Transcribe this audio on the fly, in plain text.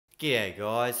G'day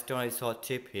guys, Donny's Hot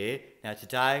Tip here. Now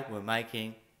today we're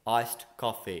making iced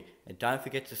coffee. And don't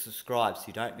forget to subscribe so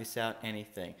you don't miss out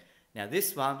anything. Now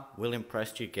this one will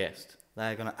impress your guests.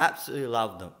 They're going to absolutely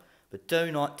love them. But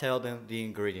do not tell them the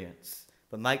ingredients.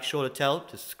 But make sure to tell them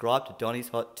to subscribe to Donny's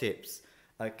Hot Tips.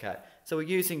 Okay, so we're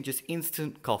using just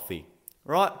instant coffee,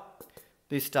 right?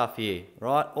 This stuff here,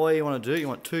 right? All you want to do, you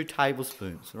want 2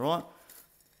 tablespoons, right?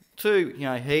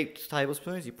 2, heaped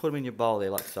tablespoons, you put them in your bowl there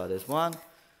like so. There's 1.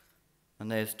 And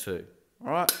there's 2.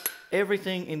 Alright?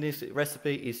 Everything in this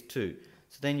recipe is 2.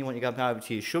 So then you want to go over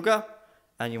to your sugar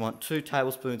and you want 2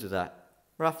 tablespoons of that.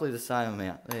 Roughly the same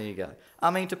amount. There you go.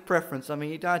 To preference. You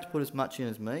don't have to put as much in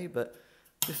as me, but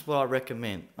this is what I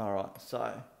recommend. Alright,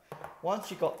 so once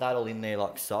you've got that all in there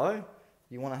like so,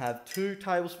 you want to have 2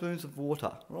 tablespoons of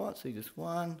water. Right? So you just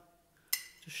 1,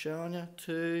 just showing you,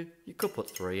 2. You could put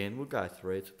 3 in. We'll go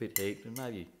 3. It's a bit heaped and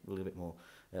maybe a little bit more.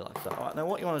 There like so. Alright, now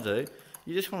what you want to do,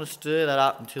 you just want to stir that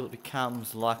up until it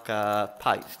becomes like a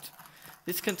paste.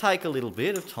 This can take a little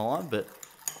bit of time, but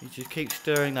you just keep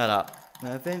stirring that up.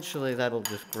 Now eventually that'll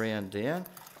just ground down.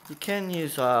 You can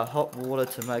use hot water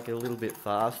to make it a little bit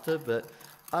faster, but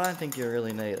I don't think you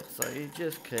really need it. So you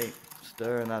just keep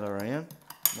stirring that around,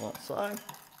 like so,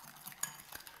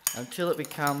 until it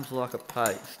becomes like a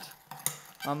paste.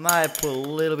 I may have put a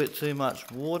little bit too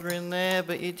much water in there,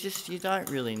 but you don't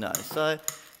really know. So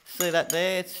see that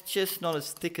there? It's just not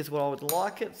as thick as what I would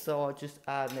like it, so I just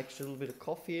add an extra little bit of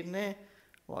coffee in there,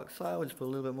 like so. I'll just put a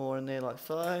little bit more in there, like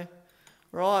so.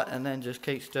 Right, and then just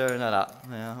keep stirring that up,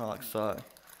 now, like so.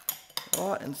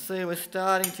 Right, and see, we're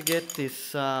starting to get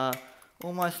this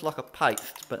almost like a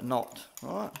paste, but not.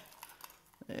 Right,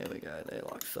 there we go, there,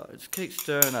 like so. Just keep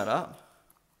stirring that up,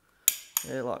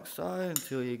 there, like so,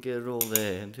 until you get it all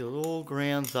there, until it all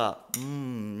grounds up.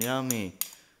 Yummy.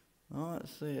 Alright,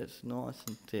 see, it's nice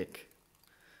and thick.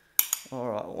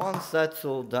 Alright, once that's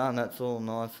all done, that's all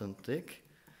nice and thick.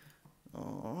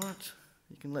 Alright,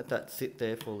 you can let that sit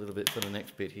there for a little bit for the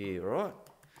next bit here, alright?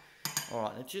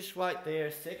 Alright, now just wait there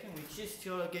a second, we just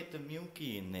got to get the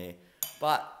milky in there.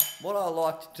 But what I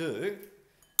like to do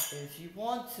is you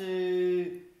want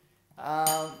to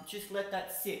just let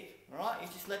that sit, alright? You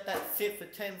just let that sit for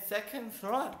 10 seconds,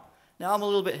 right? Now I'm a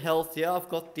little bit healthier, I've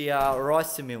got the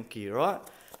rice milky, right?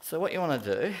 So what you want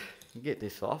to do, you get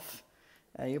this off,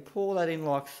 and you pour that in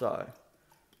like so.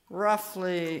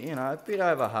 Roughly, a bit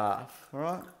over half,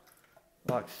 right?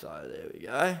 Like so, there we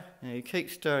go. Now you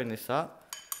keep stirring this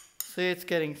up. See, it's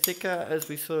getting thicker as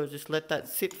we sort of just let that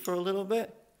sit for a little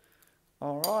bit.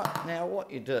 Alright, now what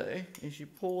you do is you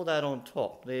pour that on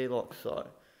top, there like so.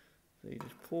 So you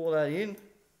just pour that in,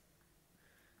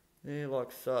 there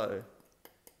like so.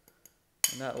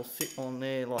 And that will sit on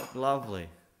there like lovely.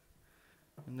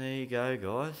 And there you go,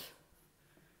 guys.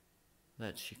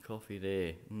 That's your coffee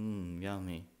there.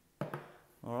 Yummy.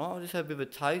 Alright, I'll just have a bit of a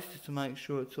taste just to make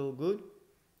sure it's all good.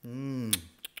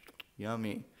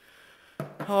 Yummy.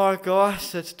 Alright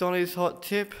guys, that's Donny's Hot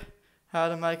Tip. How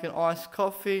to make an iced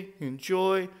coffee.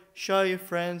 Enjoy, show your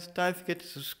friends, don't forget to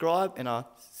subscribe, and I'll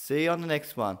see you on the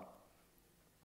next one.